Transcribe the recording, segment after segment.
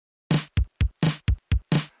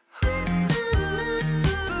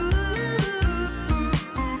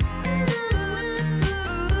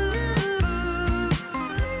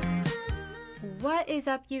is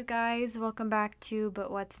up, you guys? Welcome back to But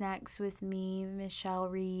What's Next with me, Michelle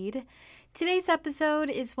Reed. Today's episode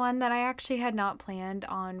is one that I actually had not planned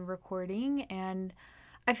on recording, and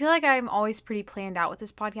I feel like I'm always pretty planned out with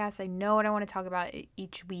this podcast. I know what I want to talk about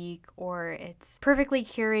each week, or it's perfectly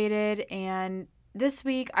curated, and this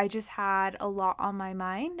week I just had a lot on my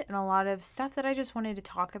mind and a lot of stuff that I just wanted to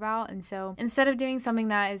talk about. And so instead of doing something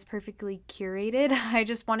that is perfectly curated, I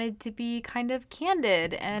just wanted to be kind of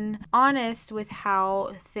candid and honest with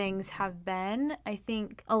how things have been. I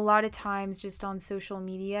think a lot of times just on social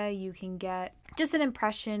media, you can get just an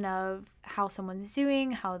impression of how someone's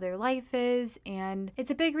doing, how their life is, and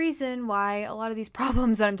it's a big reason why a lot of these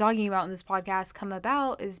problems that I'm talking about in this podcast come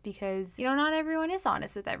about is because, not everyone is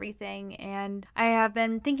honest with everything. And I have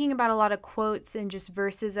been thinking about a lot of quotes and just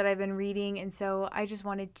verses that I've been reading, and so I just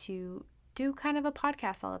wanted to do kind of a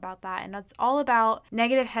podcast all about that. And that's all about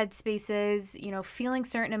negative headspaces, feeling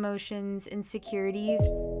certain emotions, insecurities.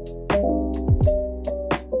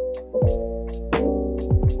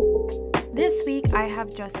 This week I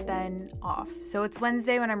have just been off. So it's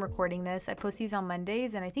Wednesday when I'm recording this. I post these on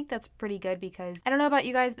Mondays, and I think that's pretty good because I don't know about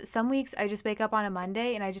you guys, but some weeks I just wake up on a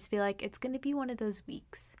Monday and I just feel like it's going to be one of those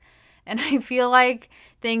weeks. And I feel like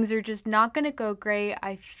things are just not going to go great.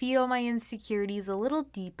 I feel my insecurities a little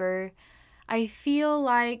deeper. I feel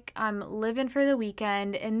like I'm living for the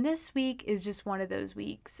weekend, and this week is just one of those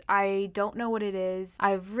weeks. I don't know what it is.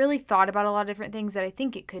 I've really thought about a lot of different things that I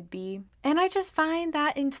think it could be. And I just find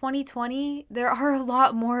that in 2020, there are a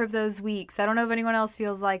lot more of those weeks. I don't know if anyone else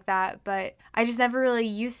feels like that, but I just never really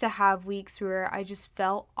used to have weeks where I just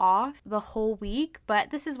felt off the whole week,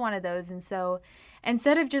 but this is one of those. And so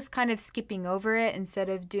instead of just kind of skipping over it, instead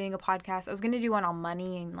of doing a podcast, I was going to do one on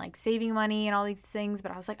money and like saving money and all these things,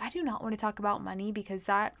 but I was like, I do not want to talk about money because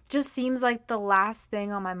that just seems like the last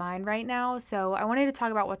thing on my mind right now. So I wanted to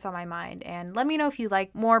talk about what's on my mind, and let me know if you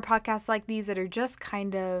like more podcasts like these that are just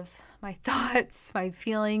kind of my thoughts, my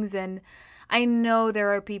feelings. And I know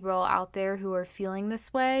there are people out there who are feeling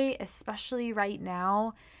this way, especially right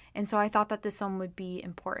now. And so I thought that this one would be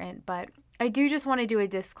important. But I do just want to do a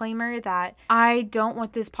disclaimer that I don't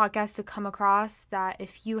want this podcast to come across that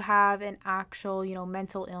if you have an actual,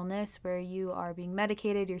 mental illness where you are being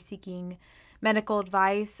medicated, you're seeking medical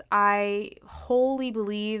advice, I wholly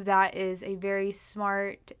believe that is a very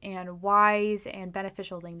smart and wise and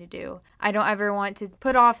beneficial thing to do. I don't ever want to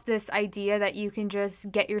put off this idea that you can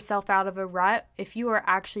just get yourself out of a rut if you are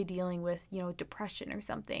actually dealing with, depression or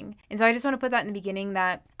something. And so I just want to put that in the beginning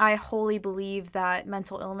that I wholly believe that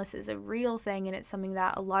mental illness is a real thing, and it's something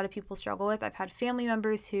that a lot of people struggle with. I've had family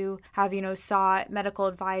members who have, sought medical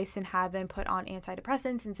advice and have been put on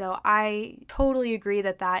antidepressants. And so I totally agree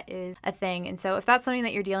that that is a thing. And so if that's something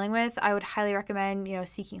that you're dealing with, I would highly recommend,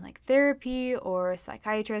 seeking like therapy or a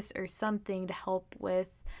psychiatrist or something to help with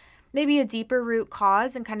maybe a deeper root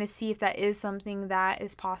cause and kind of see if that is something that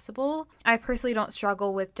is possible. I personally don't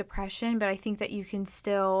struggle with depression, but I think that you can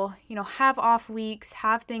still, have off weeks,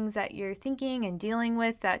 have things that you're thinking and dealing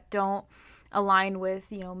with that don't align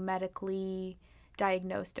with, medically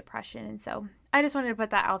diagnosed depression. And so I just wanted to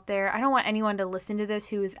put that out there. I don't want anyone to listen to this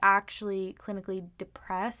who is actually clinically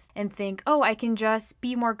depressed and think, oh, I can just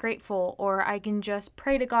be more grateful, or I can just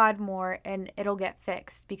pray to God more and it'll get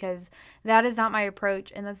fixed, because that is not my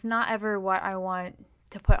approach, and that's not ever what I want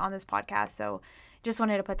to put on this podcast. So just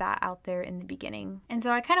wanted to put that out there in the beginning. And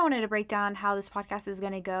so I kind of wanted to break down how this podcast is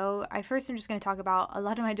going to go. I first am just going to talk about a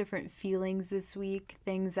lot of my different feelings this week,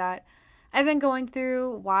 things that I've been going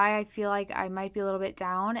through, why I feel like I might be a little bit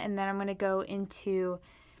down, and then I'm going to go into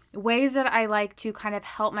ways that I like to kind of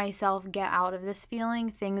help myself get out of this feeling,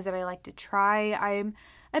 things that I like to try. I'm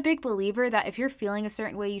a big believer that if you're feeling a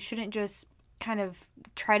certain way, you shouldn't just kind of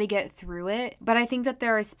try to get through it. But I think that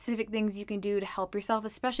there are specific things you can do to help yourself,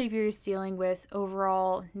 especially if you're just dealing with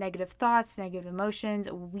overall negative thoughts, negative emotions,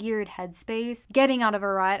 a weird headspace, getting out of a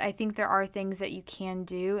rut. I think there are things that you can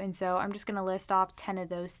do. And so I'm just going to list off 10 of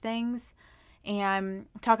those things and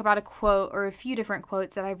talk about a quote or a few different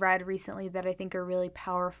quotes that I've read recently that I think are really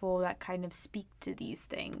powerful that kind of speak to these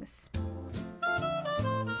things.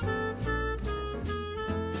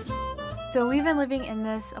 So we've been living in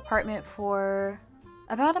this apartment for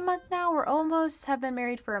about a month now. We're almost have been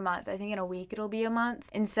married for a month. I think in a week it'll be a month.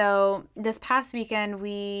 And so this past weekend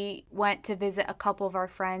we went to visit a couple of our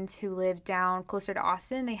friends who live down closer to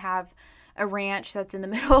Austin. They have a ranch that's in the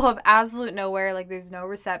middle of absolute nowhere. Like there's no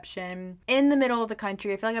reception in the middle of the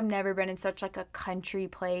country. I feel like I've never been in such like a country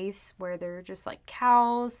place where there are just like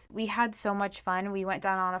cows. We had so much fun. We went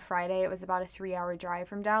down on a Friday. It was about a 3-hour drive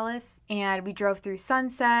from Dallas, and we drove through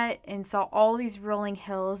Sunset and saw all these rolling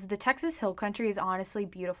hills. The Texas Hill Country is honestly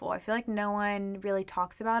beautiful. I feel like no one really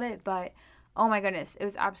talks about it, but oh my goodness, it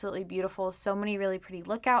was absolutely beautiful. So many really pretty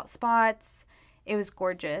lookout spots. It was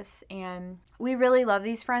gorgeous, and we really love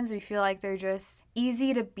these friends. We feel like they're just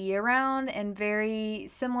easy to be around and very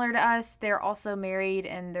similar to us. They're also married,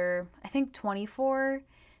 and they're, I think, 24,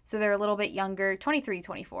 so they're a little bit younger, 23,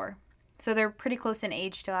 24. So they're pretty close in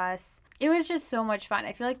age to us. It was just so much fun.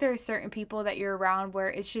 I feel like there are certain people that you're around where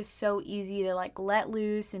it's just so easy to like let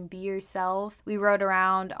loose and be yourself. We rode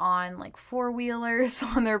around on like 4-wheelers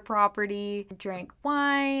on their property, drank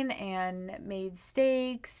wine and made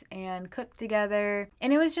steaks and cooked together.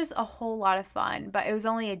 And it was just a whole lot of fun, but it was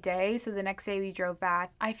only a day. So the next day we drove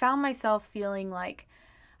back. I found myself feeling like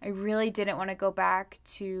I really didn't want to go back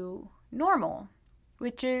to normal,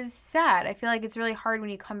 which is sad. I feel like it's really hard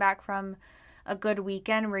when you come back from a good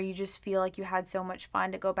weekend where you just feel like you had so much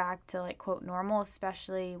fun to go back to like quote normal,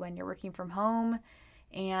 especially when you're working from home.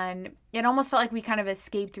 And it almost felt like we kind of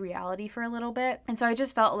escaped reality for a little bit. And so I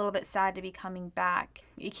just felt a little bit sad to be coming back.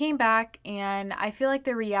 We came back, and I feel like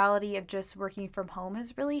the reality of just working from home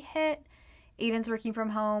has really hit. Aiden's working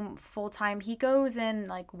from home full time. He goes in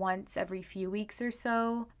like once every few weeks or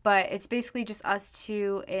so, but it's basically just us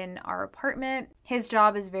two in our apartment. His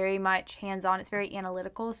job is very much hands-on. It's very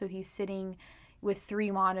analytical. So he's sitting with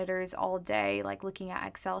 3 monitors all day, like looking at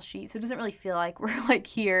Excel sheets. So it doesn't really feel like we're like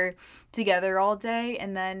here together all day.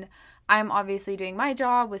 And then I'm obviously doing my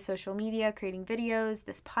job with social media, creating videos,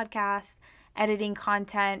 this podcast, editing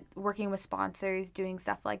content, working with sponsors, doing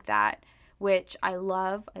stuff like that, which I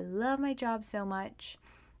love. I love my job so much.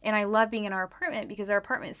 And I love being in our apartment because our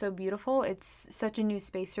apartment is so beautiful. It's such a new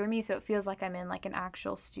space for me, so it feels like I'm in like an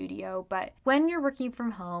actual studio. But when you're working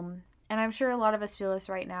from home, and I'm sure a lot of us feel this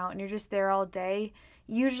right now, and you're just there all day,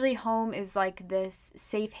 usually home is like this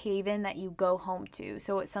safe haven that you go home to.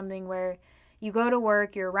 So it's something where you go to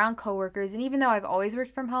work, you're around coworkers, and even though I've always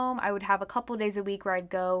worked from home, I would have a couple days a week where I'd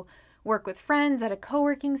go work with friends at a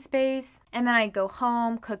co-working space, and then I'd go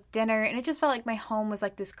home, cook dinner, and it just felt like my home was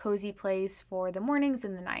like this cozy place for the mornings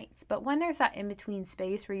and the nights. But when there's that in-between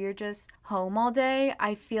space where you're just home all day,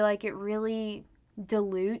 I feel like it really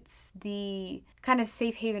dilutes the kind of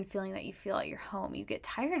safe haven feeling that you feel at your home. You get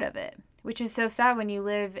tired of it, which is so sad when you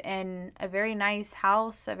live in a very nice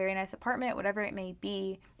house, a very nice apartment, whatever it may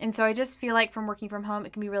be. And so I just feel like from working from home,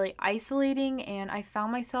 it can be really isolating. And I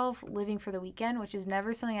found myself living for the weekend, which is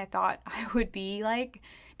never something I thought I would be like,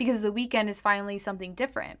 because the weekend is finally something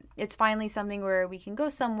different. It's finally something where we can go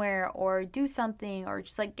somewhere or do something or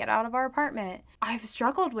just like get out of our apartment. I've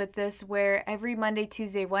struggled with this where every Monday,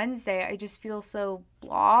 Tuesday, Wednesday, I just feel so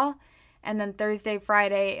blah. And then Thursday,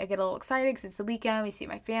 Friday, I get a little excited because it's the weekend. We see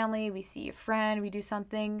my family, we see a friend, we do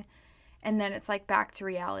something. And then it's like back to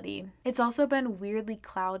reality. It's also been weirdly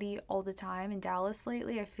cloudy all the time in Dallas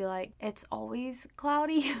lately. I feel like it's always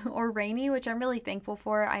cloudy or rainy, which I'm really thankful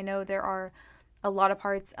for. I know there are a lot of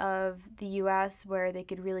parts of the US where they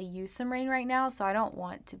could really use some rain right now, so I don't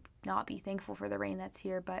want to not be thankful for the rain that's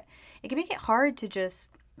here, but it can make it hard to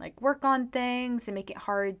just like work on things and make it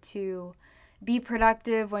hard to be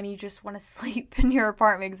productive when you just want to sleep in your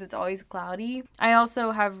apartment because it's always cloudy. I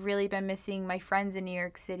also have really been missing my friends in New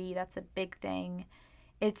York City. That's a big thing.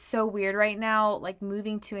 It's so weird right now, like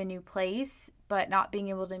moving to a new place, but not being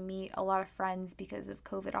able to meet a lot of friends because of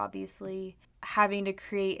COVID, obviously. Having to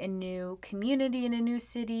create a new community in a new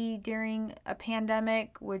city during a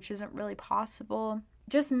pandemic, which isn't really possible.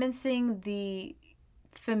 Just missing the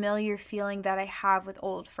familiar feeling that I have with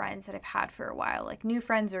old friends that I've had for a while. Like, new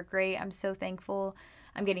friends are great. I'm so thankful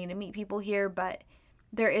I'm getting to meet people here, but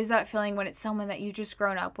there is that feeling when it's someone that you just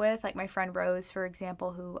grown up with, like my friend Rose, for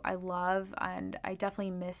example, who I love, and I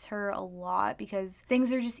definitely miss her a lot because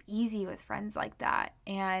things are just easy with friends like that.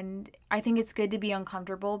 And I think it's good to be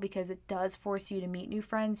uncomfortable because it does force you to meet new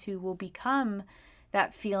friends who will become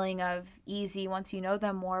that feeling of easy once you know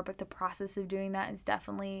them more, but the process of doing that is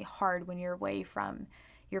definitely hard when you're away from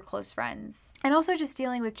your close friends. And also just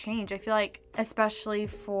dealing with change. I feel like, especially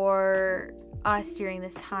for us during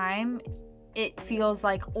this time, it feels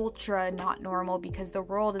like ultra not normal because the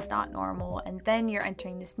world is not normal, and then you're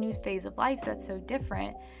entering this new phase of life that's so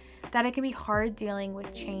different that it can be hard dealing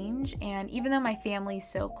with change. And even though my family's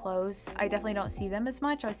so close, I definitely don't see them as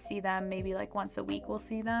much. I see them maybe like once a week. We'll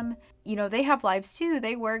see them. You know, they have lives too.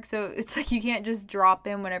 They work, so it's like you can't just drop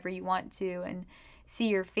in whenever you want to and see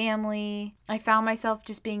your family. I found myself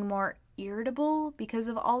just being more irritable because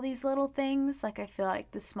of all these little things. Like, I feel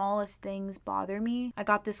like the smallest things bother me. I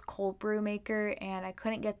got this cold brew maker and I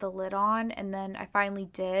couldn't get the lid on, and then I finally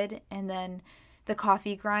did, and then the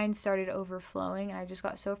coffee grind started overflowing and I just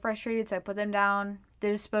got so frustrated, so I put them down the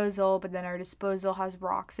disposal, but then our disposal has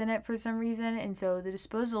rocks in it for some reason, and so the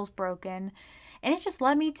disposal's broken. And it just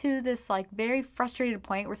led me to this like very frustrated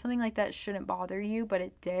point where something like that shouldn't bother you, but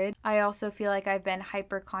it did. I also feel like I've been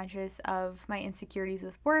hyper conscious of my insecurities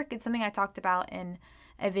with work. It's something I talked about in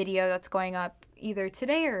a video that's going up either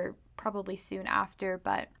today or probably soon after,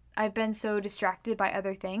 but I've been so distracted by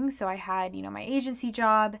other things. So I had, my agency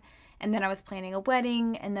job, and then I was planning a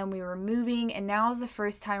wedding, and then we were moving, and now is the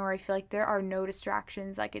first time where I feel like there are no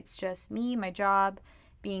distractions. Like, it's just me, my job,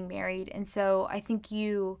 being married. And so I think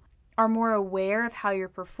you are more aware of how you're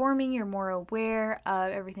performing, you're more aware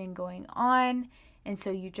of everything going on, and so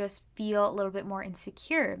you just feel a little bit more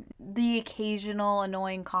insecure. The occasional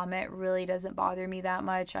annoying comment really doesn't bother me that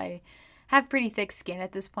much. I have pretty thick skin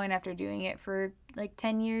at this point after doing it for like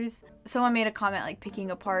 10 years. Someone made a comment like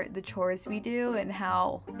picking apart the chores we do and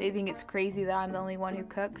how they think it's crazy that I'm the only one who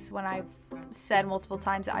cooks, when I've said multiple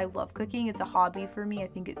times that I love cooking. It's a hobby for me. I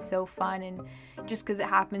think it's so fun, and just because it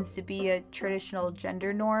happens to be a traditional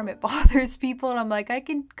gender norm, it bothers people, and I'm like, I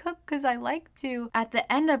can cook because I like to. At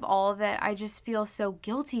the end of all of it, I just feel so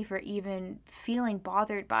guilty for even feeling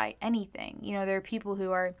bothered by anything. There are people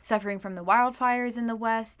who are suffering from the wildfires in the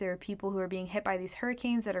West. There are people who are being hit by these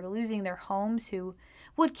hurricanes that are losing their homes, who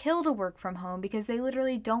would kill to work from home because they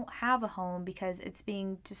literally don't have a home because it's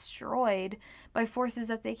being destroyed by forces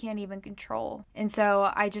that they can't even control. And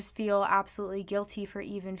so I just feel absolutely guilty for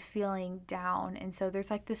even feeling down. And so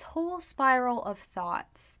there's like this whole spiral of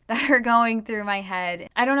thoughts that are going through my head.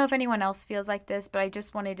 I don't know if anyone else feels like this, but I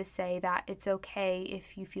just wanted to say that it's okay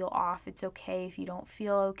if you feel off. It's okay if you don't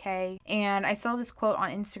feel okay. And I saw this quote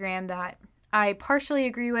on Instagram that I partially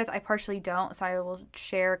agree with, I partially don't, so I will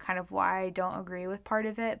share kind of why I don't agree with part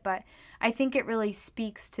of it, but I think it really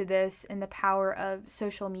speaks to this and the power of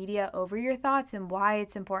social media over your thoughts and why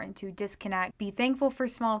it's important to disconnect. Be thankful for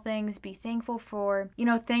small things, be thankful for,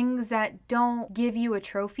 things that don't give you a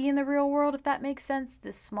trophy in the real world, if that makes sense.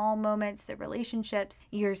 The small moments, the relationships,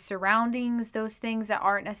 your surroundings, those things that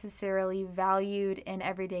aren't necessarily valued in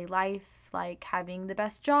everyday life, like having the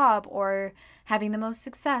best job or having the most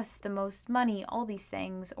success, the most money, all these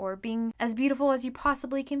things, or being as beautiful as you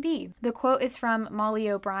possibly can be. The quote is from Molly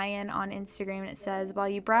O'Brien on Instagram, and it says, "While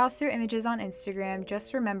you browse through images on Instagram,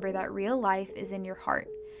 just remember that real life is in your heart,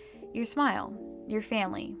 your smile, your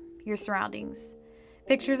family, your surroundings.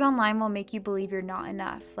 Pictures online will make you believe you're not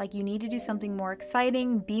enough, like you need to do something more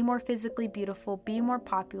exciting, be more physically beautiful, be more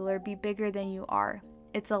popular, be bigger than you are.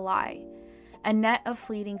 It's a lie. A net of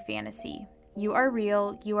fleeting fantasy. You are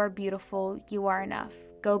real, you are beautiful, you are enough.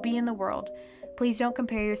 Go be in the world. Please don't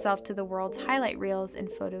compare yourself to the world's highlight reels and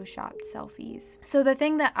photoshopped selfies." So the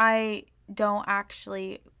thing that I don't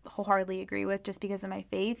actually wholeheartedly agree with, just because of my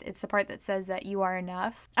faith, it's the part that says that you are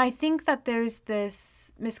enough. I think that there's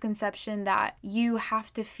this misconception that you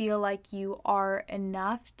have to feel like you are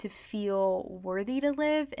enough to feel worthy to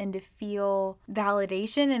live and to feel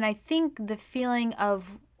validation. And I think the feeling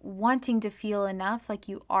of wanting to feel enough, like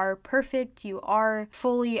you are perfect, you are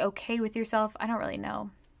fully okay with yourself. I don't really know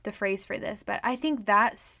the phrase for this, but I think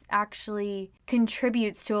that's actually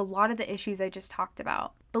contributes to a lot of the issues I just talked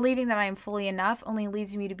about. Believing that I am fully enough only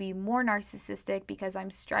leads me to be more narcissistic because I'm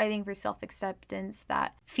striving for self-acceptance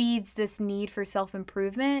that feeds this need for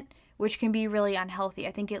self-improvement, which can be really unhealthy.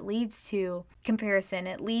 I think it leads to comparison.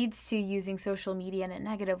 It leads to using social media in a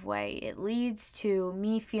negative way. It leads to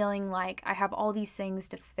me feeling like I have all these things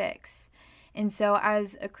to fix. And so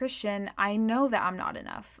as a Christian, I know that I'm not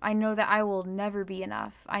enough. I know that I will never be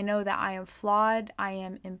enough. I know that I am flawed. I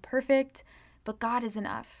am imperfect, but God is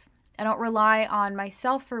enough. I don't rely on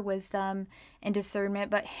myself for wisdom and discernment,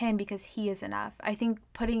 but Him because He is enough. I think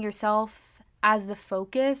putting yourself as the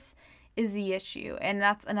focus is the issue. And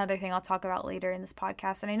that's another thing I'll talk about later in this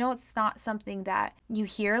podcast. And I know it's not something that you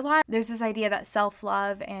hear a lot. There's this idea that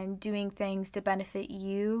self-love and doing things to benefit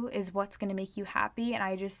you is what's going to make you happy.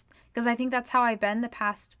 And because I think that's how I've been the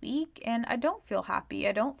past week, and I don't feel happy.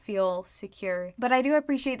 I don't feel secure. But I do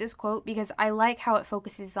appreciate this quote because I like how it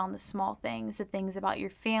focuses on the small things, the things about your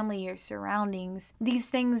family, your surroundings, these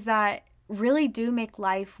things that really do make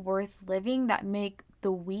life worth living, that make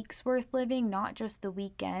the weeks worth living, not just the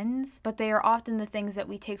weekends, but they are often the things that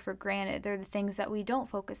we take for granted. They're the things that we don't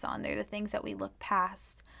focus on. They're the things that we look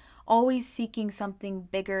past. always seeking something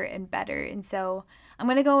bigger and better. And so I'm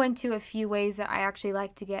going to go into a few ways that I actually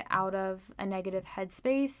like to get out of a negative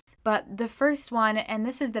headspace. But the first one, and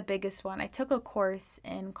this is the biggest one, I took a course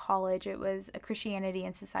in college. It was a Christianity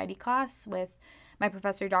and Society class with my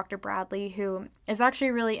professor, Dr. Bradley, who is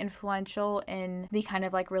actually really influential in the kind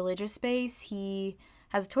of like religious space. He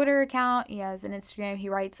has a Twitter account, he has an Instagram, he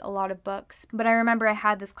writes a lot of books. But I remember I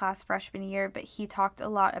had this class freshman year, but he talked a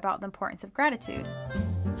lot about the importance of gratitude.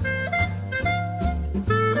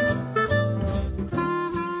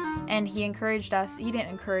 And he encouraged us, he didn't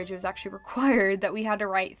encourage, it was actually required that we had to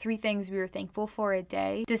write 3 things we were thankful for a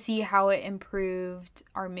day to see how it improved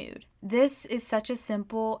our mood. This is such a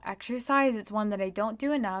simple exercise. It's one that I don't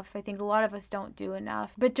do enough. I think a lot of us don't do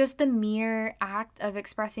enough. But just the mere act of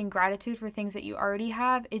expressing gratitude for things that you already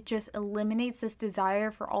have, it just eliminates this desire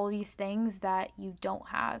for all these things that you don't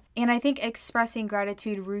have. And I think expressing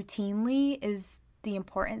gratitude routinely is the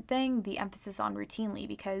important thing, the emphasis on routinely,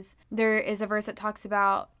 because there is a verse that talks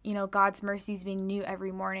about, God's mercies being new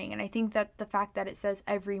every morning. And I think that the fact that it says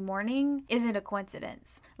every morning isn't a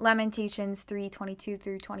coincidence. Lamentations 3:22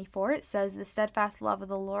 through 24, it says, "The steadfast love of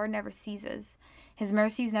the Lord never ceases. His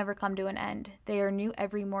mercies never come to an end. They are new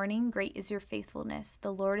every morning. Great is your faithfulness.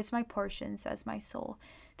 The Lord is my portion, says my soul.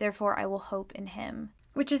 Therefore I will hope in him."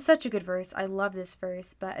 Which is such a good verse. I love this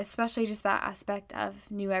verse, but especially just that aspect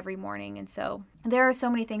of new every morning. And so there are so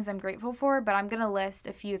many things I'm grateful for, but I'm going to list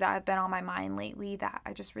a few that have been on my mind lately that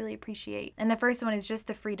I just really appreciate. And the first one is just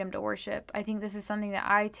the freedom to worship. I think this is something that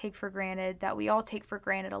I take for granted, that we all take for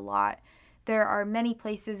granted a lot. There are many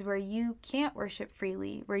places where you can't worship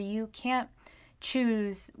freely, where you can't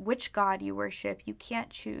choose which God you worship. You can't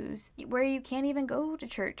choose where you can't even go to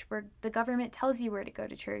church, where the government tells you where to go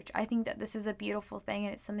to church. I think that this is a beautiful thing,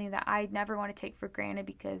 and it's something that I never want to take for granted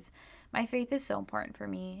because my faith is so important for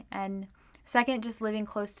me. And second, just living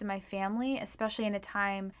close to my family, especially in a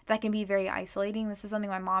time that can be very isolating. This is something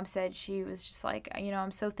my mom said. She was just like,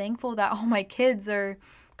 I'm so thankful that all my kids are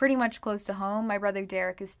pretty much close to home. My brother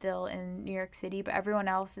Derek is still in New York City, but everyone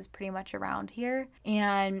else is pretty much around here.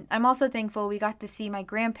 And I'm also thankful we got to see my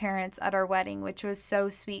grandparents at our wedding, which was so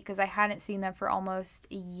sweet because I hadn't seen them for almost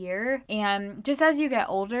a year. And just as you get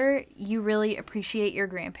older, you really appreciate your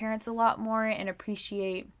grandparents a lot more and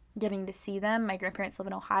appreciate getting to see them. My grandparents live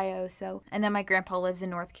in Ohio, and then my grandpa lives in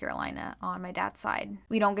North Carolina on my dad's side.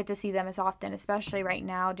 We don't get to see them as often, especially right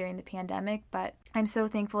now during the pandemic, but I'm so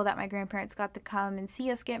thankful that my grandparents got to come and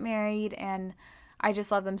see us get married, and I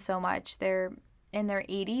just love them so much. They're in their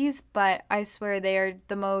 80s, but I swear they are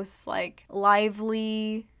the most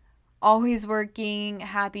lively, always working,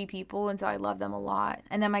 happy people, and so I love them a lot.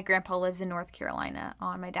 And then my grandpa lives in North Carolina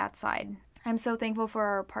on my dad's side. I'm so thankful for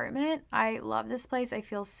our apartment. I love this place. I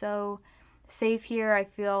feel so safe here. I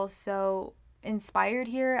feel so inspired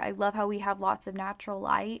here. I love how we have lots of natural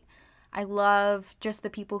light. I love just the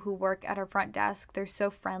people who work at our front desk. They're so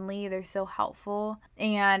friendly. They're so helpful.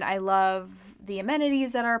 And I love the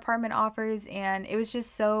amenities that our apartment offers. And it was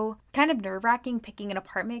just so kind of nerve-wracking picking an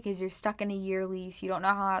apartment because you're stuck in a year lease. You don't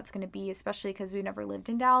know how it's going to be, especially because we've never lived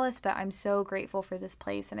in Dallas. But I'm so grateful for this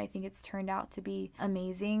place, and I think it's turned out to be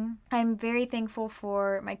amazing. I'm very thankful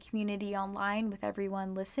for my community online with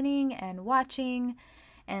everyone listening and watching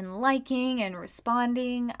and liking and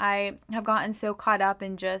responding. I have gotten so caught up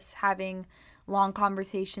in just having long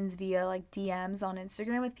conversations via DMs on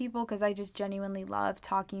Instagram with people because I just genuinely love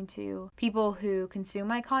talking to people who consume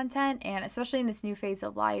my content. And especially in this new phase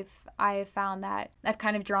of life, I have found that I've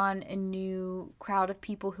kind of drawn a new crowd of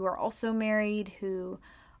people who are also married, who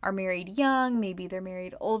are married young, maybe they're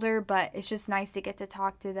married older, but it's just nice to get to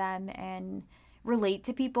talk to them and relate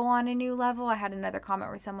to people on a new level. I had another comment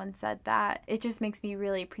where someone said that it just makes me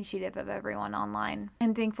really appreciative of everyone online.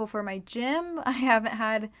 I'm thankful for my gym. I haven't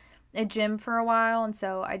had a gym for a while, and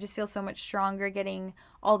so I just feel so much stronger getting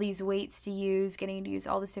all these weights to use, getting to use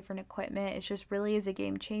all this different equipment. It just really is a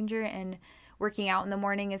game changer, and working out in the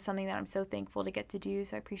morning is something that I'm so thankful to get to do,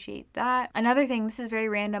 so I appreciate that. Another thing, this is very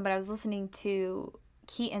random, but I was listening to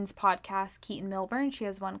Keaton's podcast, Keaton Milburn. She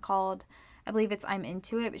has one called, I believe it's I'm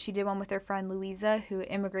Into It, but she did one with her friend Louisa, who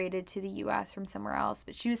immigrated to the US from somewhere else.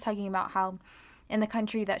 But she was talking about how in the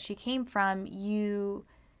country that she came from, you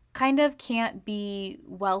kind of can't be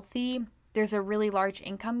wealthy. There's a really large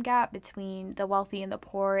income gap between the wealthy and the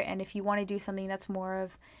poor. And if you want to do something that's more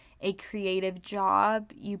of a creative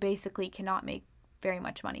job, you basically cannot make very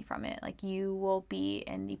much money from it. You will be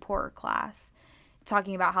in the poorer class.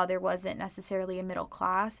 Talking about how there wasn't necessarily a middle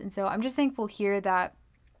class. And so I'm just thankful here that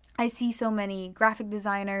I see so many graphic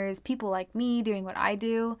designers, people like me doing what I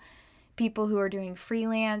do, people who are doing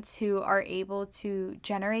freelance who are able to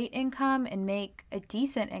generate income and make a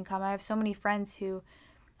decent income. I have so many friends who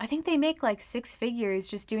I think they make like 6 figures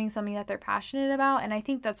just doing something that they're passionate about. And I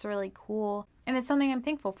think that's really cool. And it's something I'm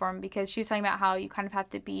thankful for them, because she was talking about how you kind of have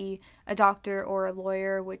to be a doctor or a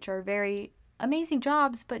lawyer, which are very amazing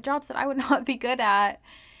jobs, but jobs that I would not be good at.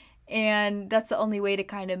 And that's the only way to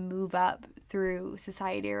kind of move up through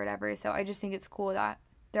society or whatever. So I just think it's cool that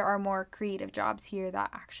there are more creative jobs here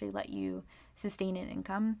that actually let you sustain an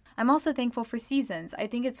income. I'm also thankful for seasons. I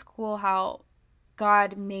think it's cool how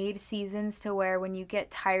God made seasons to where when you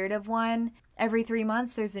get tired of one, every 3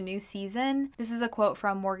 months there's a new season. This is a quote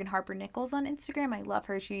from Morgan Harper Nichols on Instagram. I love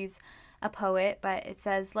her. She's a poet, but it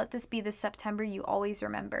says, "Let this be the September you always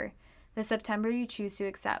remember, the September you choose to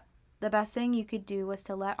accept. The best thing you could do was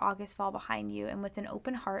to let August fall behind you and with an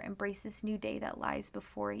open heart embrace this new day that lies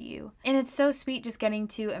before you." And it's so sweet just getting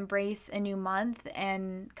to embrace a new month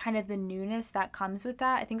and kind of the newness that comes with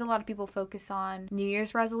that. I think a lot of people focus on New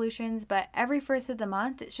Year's resolutions, but every first of the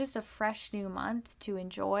month, it's just a fresh new month to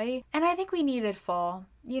enjoy. And I think we needed fall.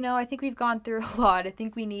 You know, I think we've gone through a lot. I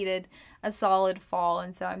think we needed a solid fall,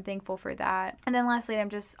 and so I'm thankful for that. And then lastly, I'm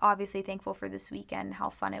just obviously thankful for this weekend, how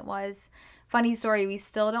fun it was. Funny story, we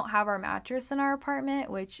still don't have our mattress in our apartment,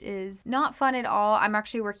 which is not fun at all. I'm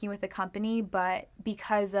actually working with a company, but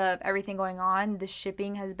because of everything going on, the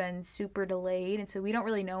shipping has been super delayed, and so we don't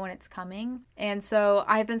really know when it's coming. And so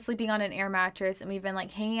I've been sleeping on an air mattress, and we've been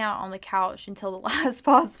like hanging out on the couch until the last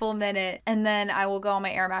possible minute, and then I will go on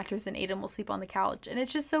my air mattress and Aiden will sleep on the couch. And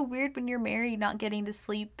it's just so weird when you're married not getting to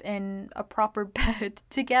sleep in a proper bed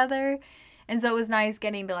together. And so it was nice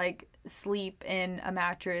getting to like sleep in a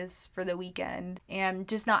mattress for the weekend and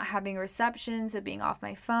just not having reception, so being off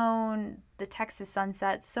my phone, the Texas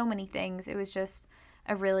sunsets, so many things. It was just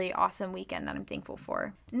a really awesome weekend that I'm thankful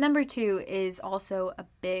for. Number 2 is also a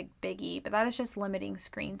biggie, but that is just limiting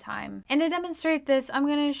screen time. And to demonstrate this, I'm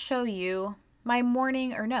going to show you my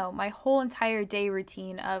whole entire day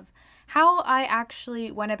routine of how I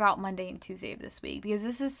actually went about Monday and Tuesday of this week, because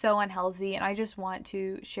this is so unhealthy and I just want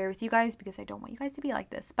to share with you guys because I don't want you guys to be like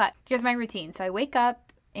this. But here's my routine. So I wake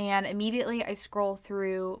up and immediately I scroll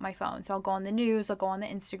through my phone. So I'll go on the news, I'll go on the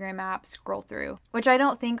Instagram app, scroll through, which I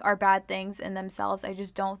don't think are bad things in themselves. I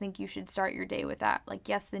just don't think you should start your day with that. Like,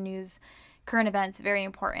 yes, the news, current events, very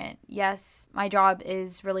important. Yes, my job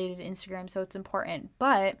is related to Instagram, so it's important.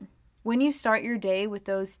 But when you start your day with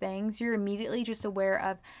those things, you're immediately just aware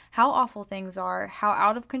of how awful things are, how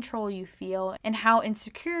out of control you feel, and how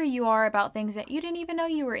insecure you are about things that you didn't even know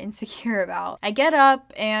you were insecure about. I get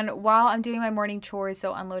up, and while I'm doing my morning chores,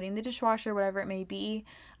 so unloading the dishwasher, whatever it may be,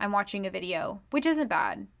 I'm watching a video, which isn't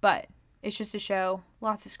bad, but it's just a show,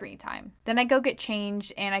 lots of screen time. Then I go get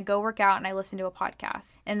changed and I go work out and I listen to a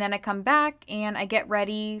podcast. And then I come back and I get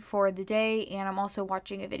ready for the day and I'm also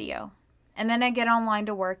watching a video. And then I get online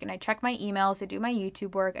to work and I check my emails, I do my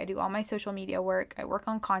YouTube work, I do all my social media work, I work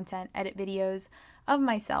on content, edit videos of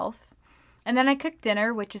myself. And then I cook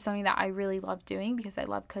dinner, which is something that I really love doing because I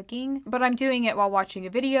love cooking. But I'm doing it while watching a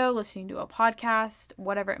video, listening to a podcast,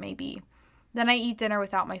 whatever it may be. Then I eat dinner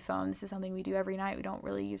without my phone. This is something we do every night. We don't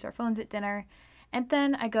really use our phones at dinner. And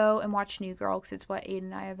then I go and watch New Girl because it's what Aiden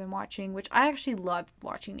and I have been watching, which I actually loved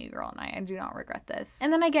watching New Girl and I do not regret this.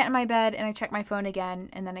 And then I get in my bed and I check my phone again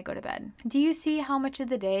and then I go to bed. Do you see how much of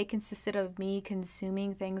the day consisted of me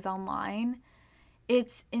consuming things online?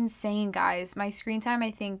 It's insane, guys. My screen time,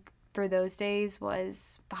 I think, for those days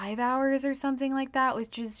was 5 hours or something like that,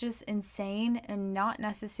 which is just insane and not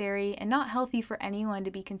necessary and not healthy for anyone to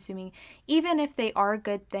be consuming, even if they are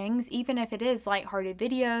good things, even if it is lighthearted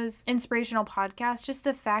videos, inspirational podcasts. Just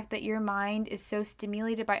the fact that your mind is so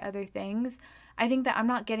stimulated by other things, I think that I'm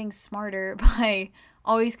not getting smarter by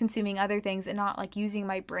always consuming other things and not like using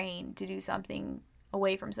my brain to do something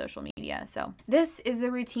away from social media. So this is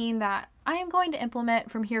the routine that I am going to implement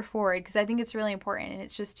from here forward because I think it's really important, and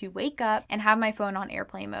it's just to wake up and have my phone on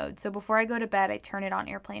airplane mode. So before I go to bed, I turn it on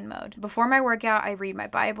airplane mode. Before my workout, I read my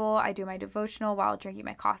Bible, I do my devotional while drinking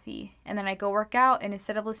my coffee, and then I go work out, and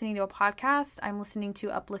instead of listening to a podcast, I'm listening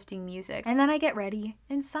to uplifting music. And then I get ready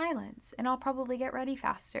in silence, and I'll probably get ready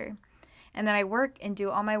faster. And then I work and do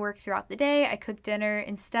all my work throughout the day. I cook dinner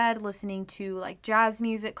instead, listening to like jazz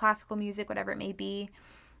music, classical music, whatever it may be.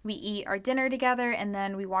 We eat our dinner together and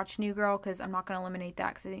then we watch New Girl because I'm not going to eliminate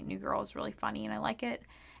that because I think New Girl is really funny and I like it.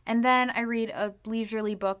 And then I read a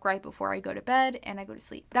leisurely book right before I go to bed and I go to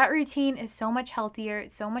sleep. That routine is so much healthier.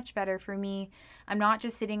 It's so much better for me. I'm not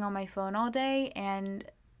just sitting on my phone all day and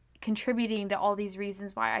contributing to all these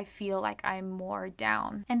reasons why I feel like I'm more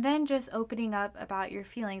down. And then just opening up about your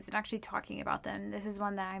feelings and actually talking about them. This is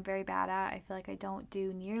one that I'm very bad at. I feel like I don't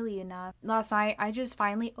do nearly enough. Last night, I just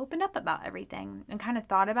finally opened up about everything and kind of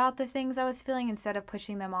thought about the things I was feeling instead of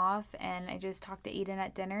pushing them off. And I just talked to Aiden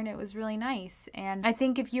at dinner, and it was really nice. And I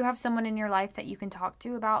think if you have someone in your life that you can talk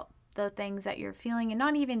to about the things that you're feeling, and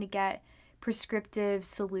not even to get prescriptive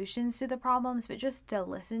solutions to the problems, but just to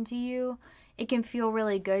listen to you, it can feel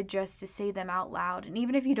really good just to say them out loud. And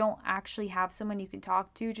even if you don't actually have someone you can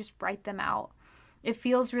talk to, just write them out. It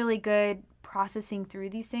feels really good processing through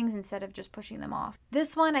these things instead of just pushing them off.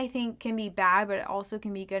 This one I think can be bad, but it also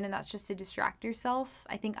can be good, and that's just to distract yourself.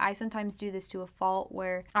 I think I sometimes do this to a fault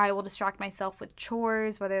where I will distract myself with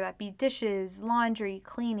chores, whether that be dishes, laundry,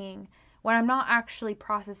 cleaning, when I'm not actually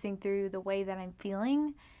processing through the way that I'm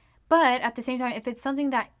feeling. But at the same time, if it's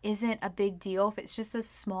something that isn't a big deal, if it's just a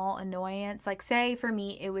small annoyance, like say for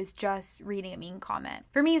me, it was just reading a mean comment.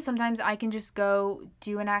 For me, sometimes I can just go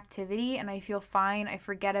do an activity and I feel fine. I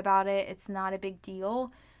forget about it. It's not a big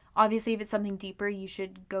deal. Obviously, if it's something deeper, you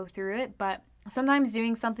should go through it. But sometimes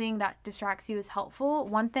doing something that distracts you is helpful.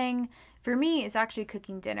 One thing for me is actually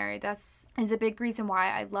cooking dinner. That's a big reason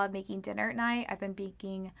why I love making dinner at night. I've been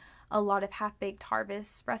baking a lot of half-baked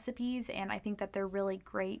Harvest recipes, and I think that they're really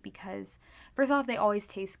great because first off, they always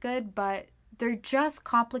taste good, but they're just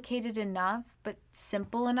complicated enough but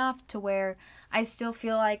simple enough to where I still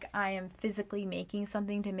feel like I am physically making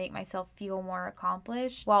something to make myself feel more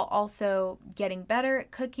accomplished while also getting better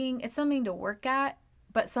at cooking. It's something to work at,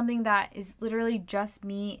 but something that is literally just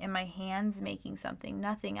me and my hands making something,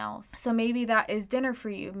 nothing else. So maybe that is dinner for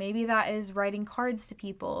you. Maybe that is writing cards to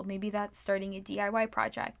people. Maybe that's starting a DIY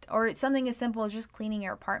project, or it's something as simple as just cleaning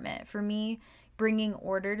your apartment. For me, bringing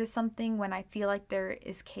order to something when I feel like there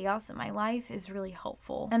is chaos in my life is really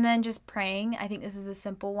helpful. And then just praying. I think this is a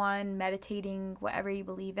simple one. Meditating, whatever you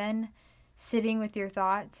believe in. Sitting with your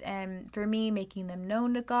thoughts, and for me, making them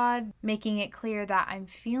known to God, making it clear that I'm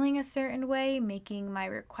feeling a certain way, making my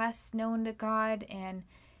requests known to God, and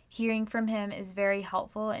hearing from Him is very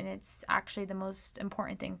helpful, and it's actually the most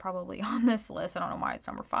important thing probably on this list. I don't know why it's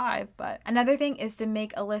number 5, but another thing is to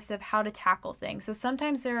make a list of how to tackle things. So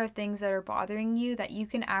sometimes there are things that are bothering you that you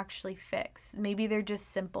can actually fix. Maybe they're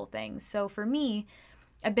just simple things. So for me,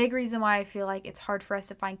 a big reason why I feel like it's hard for us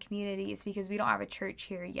to find community is because we don't have a church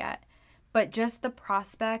here yet. But just the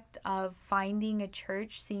prospect of finding a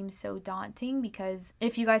church seems so daunting, because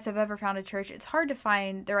if you guys have ever found a church, it's hard to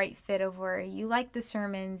find the right fit of where you like the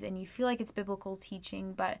sermons and you feel like it's biblical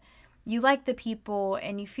teaching, but you like the people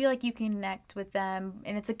and you feel like you can connect with them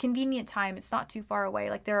and it's a convenient time. It's not too far away.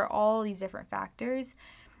 Like, there are all these different factors.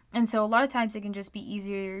 And so a lot of times it can just be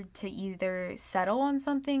easier to either settle on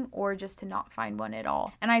something or just to not find one at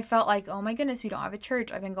all. And I felt like, oh my goodness, we don't have a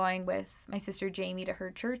church. I've been going with my sister Jamie to her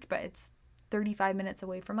church, but it's 35 minutes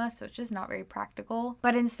away from us, so it's just not very practical.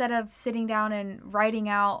 But instead of sitting down and writing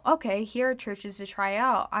out, okay, here are churches to try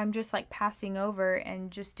out, I'm just like passing over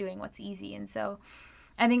and just doing what's easy. And so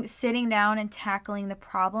I think sitting down and tackling the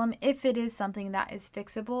problem, if it is something that is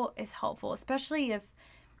fixable, is helpful, especially if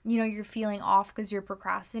you're feeling off because you're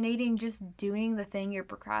procrastinating. Just doing the thing you're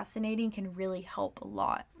procrastinating can really help a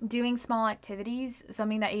lot. Doing small activities,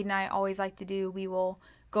 something that Aiden and I always like to do. We will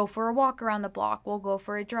go for a walk around the block. We'll go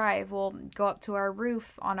for a drive. We'll go up to our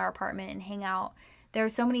roof on our apartment and hang out. There are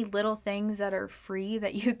so many little things that are free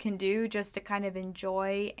that you can do just to kind of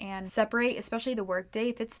enjoy and separate, especially the work day.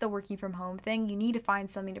 If it's the working from home thing, you need to find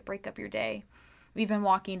something to break up your day. We've been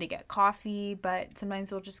walking to get coffee, but sometimes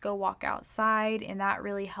we'll just go walk outside, and that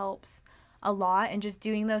really helps a lot, and just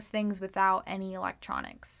doing those things without any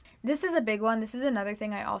electronics. This is a big one. This is another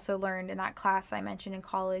thing I also learned in that class I mentioned in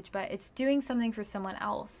college, but it's doing something for someone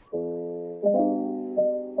else.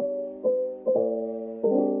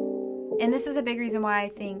 And this is a big reason why I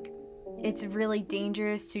think it's really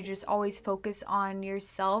dangerous to just always focus on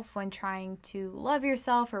yourself when trying to love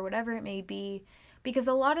yourself or whatever it may be, because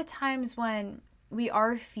a lot of times when we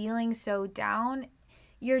are feeling so down,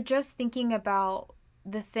 you're just thinking about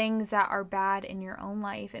the things that are bad in your own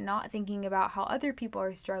life and not thinking about how other people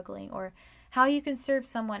are struggling or how you can serve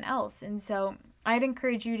someone else. And so I'd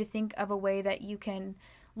encourage you to think of a way that you can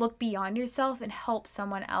look beyond yourself and help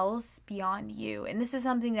someone else beyond you. And this is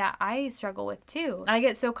something that I struggle with too. I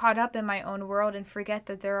get so caught up in my own world and forget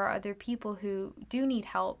that there are other people who do need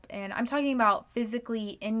help. And I'm talking about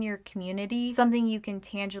physically in your community, something you can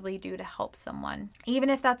tangibly do to help someone. Even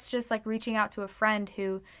if that's just like reaching out to a friend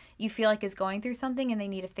who you feel like is going through something and they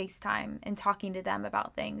need a FaceTime and talking to them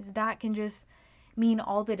about things. That can just mean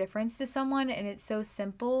all the difference to someone, and it's so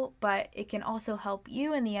simple, but it can also help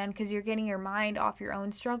you in the end because you're getting your mind off your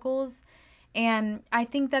own struggles. And I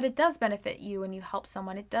think that it does benefit you when you help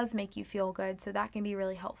someone. It does make you feel good, so that can be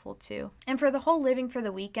really helpful too. And for the whole living for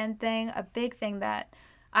the weekend thing, a big thing that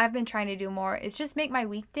I've been trying to do more is just make my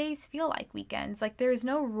weekdays feel like weekends. Like, there's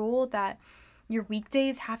no rule that your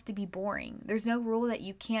weekdays have to be boring. There's no rule that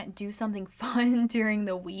you can't do something fun during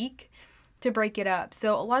the week to break it up.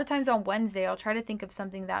 So a lot of times on Wednesday, I'll try to think of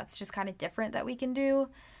something that's just kind of different that we can do,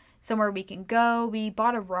 somewhere we can go. We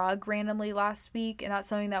bought a rug randomly last week, and that's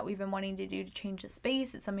something that we've been wanting to do to change the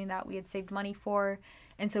space. It's something that we had saved money for,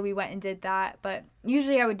 and so we went and did that. But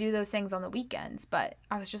usually I would do those things on the weekends, but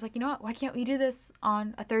I was just like, you know what, why can't we do this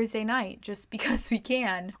on a Thursday night just because we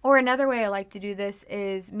can? Or another way I like to do this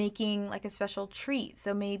is making like a special treat.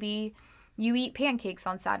 So maybe you eat pancakes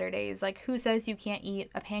on Saturdays. Like, who says you can't eat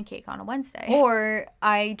a pancake on a Wednesday? Or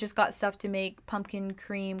I just got stuff to make pumpkin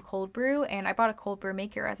cream cold brew, and I bought a cold brew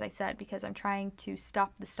maker, as I said, because I'm trying to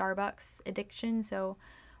stop the Starbucks addiction. So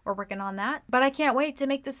we're working on that. But I can't wait to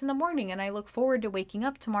make this in the morning, and I look forward to waking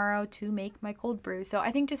up tomorrow to make my cold brew. So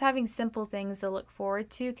I think just having simple things to look forward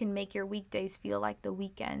to can make your weekdays feel like the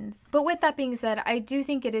weekends. But with that being said, I do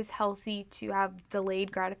think it is healthy to have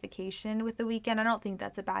delayed gratification with the weekend. I don't think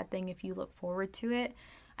that's a bad thing if you look forward to it.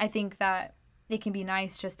 I think that it can be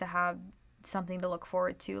nice just to have something to look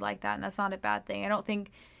forward to like that, and that's not a bad thing. I don't think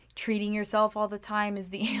treating yourself all the time is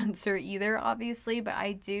the answer either, obviously, but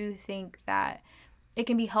I do think that it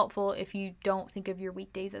can be helpful if you don't think of your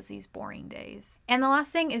weekdays as these boring days. And the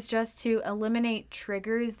last thing is just to eliminate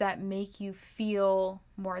triggers that make you feel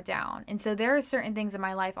more down. And so there are certain things in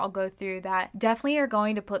my life I'll go through that definitely are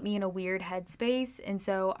going to put me in a weird headspace. And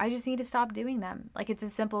so I just need to stop doing them. Like, it's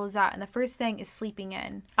as simple as that. And the first thing is sleeping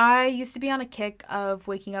in. I used to be on a kick of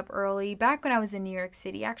waking up early. Back when I was in New York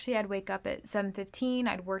City, actually, I'd wake up at 7:15,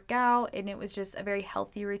 I'd work out, and it was just a very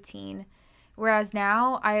healthy routine. Whereas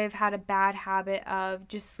now I've had a bad habit of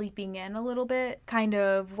just sleeping in a little bit, kind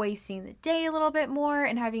of wasting the day a little bit more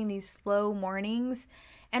and having these slow mornings.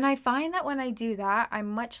 And I find that when I do that,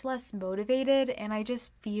 I'm much less motivated and I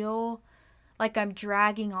just feel like I'm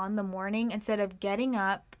dragging on the morning instead of getting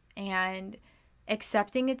up and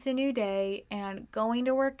accepting it's a new day and going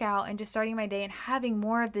to work out and just starting my day and having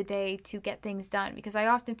more of the day to get things done, because I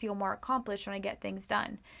often feel more accomplished when I get things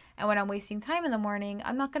done. And when I'm wasting time in the morning,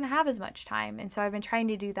 I'm not going to have as much time. And so I've been trying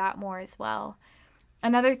to do that more as well.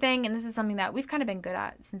 Another thing, and this is something that we've kind of been good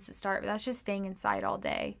at since the start, but that's just staying inside all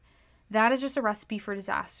day. That is just a recipe for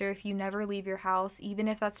disaster. If you never leave your house, even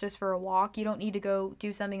if that's just for a walk, you don't need to go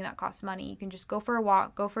do something that costs money. You can just go for a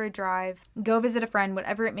walk, go for a drive, go visit a friend,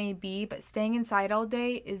 whatever it may be. But staying inside all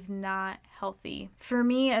day is not healthy. For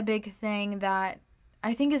me, a big thing that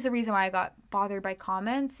I think is the reason why I got bothered by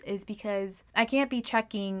comments is because I can't be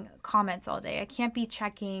checking comments all day. I can't be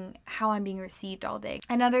checking how I'm being received all day.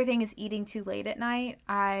 Another thing is eating too late at night.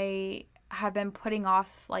 I have been putting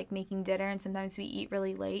off like making dinner, and sometimes we eat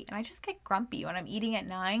really late and I just get grumpy when I'm eating at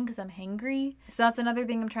 9 because I'm hangry. So that's another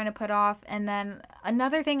thing I'm trying to put off. And then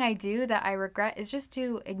another thing I do that I regret is just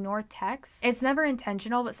to ignore texts. It's never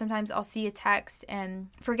intentional, but sometimes I'll see a text and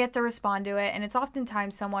forget to respond to it, and it's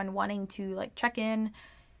oftentimes someone wanting to like check in,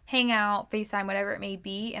 hang out, FaceTime, whatever it may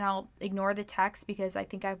be, and I'll ignore the text because I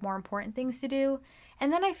think I have more important things to do.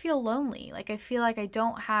 And then I feel lonely. Like, I feel like I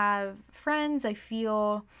don't have friends. I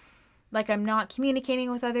feel like I'm not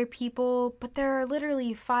communicating with other people, but there are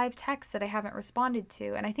literally 5 texts that I haven't responded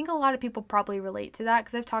to. And I think a lot of people probably relate to that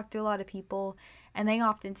because I've talked to a lot of people and they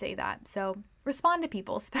often say that. So respond to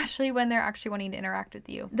people, especially when they're actually wanting to interact with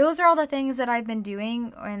you. Those are all the things that I've been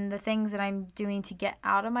doing and the things that I'm doing to get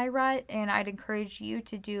out of my rut, and I'd encourage you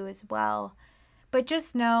to do as well. But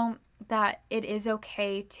just know that it is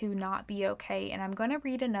okay to not be okay. And I'm going to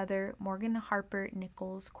read another Morgan Harper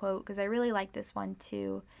Nichols quote because I really like this one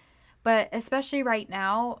too. But especially right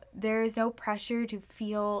now, there is no pressure to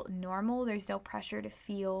feel normal. There's no pressure to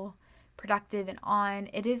feel productive and on.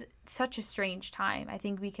 It is such a strange time, I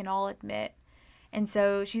think we can all admit. And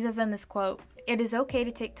so she says in this quote, "It is okay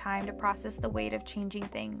to take time to process the weight of changing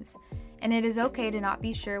things, and it is okay to not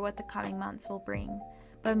be sure what the coming months will bring.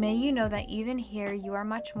 But may you know that even here you are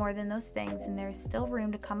much more than those things, and there is still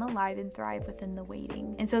room to come alive and thrive within the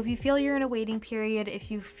waiting." And so if you feel you're in a waiting period,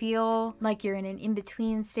 if you feel like you're in an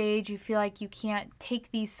in-between stage, you feel like you can't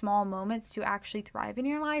take these small moments to actually thrive in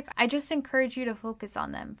your life, I just encourage you to focus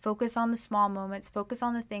on them. Focus on the small moments, focus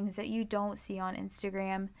on the things that you don't see on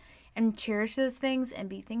Instagram, and cherish those things and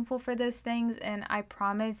be thankful for those things. And I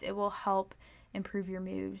promise it will help improve your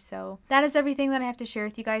mood. So that is everything that I have to share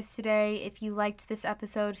with you guys today. If you liked this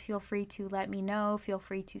episode, feel free to let me know. Feel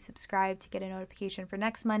free to subscribe to get a notification for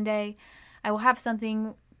next Monday. I will have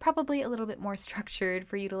something probably a little bit more structured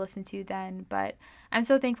for you to listen to then, but I'm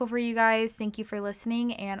so thankful for you guys. Thank you for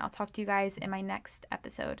listening, and I'll talk to you guys in my next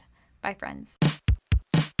episode. Bye, friends.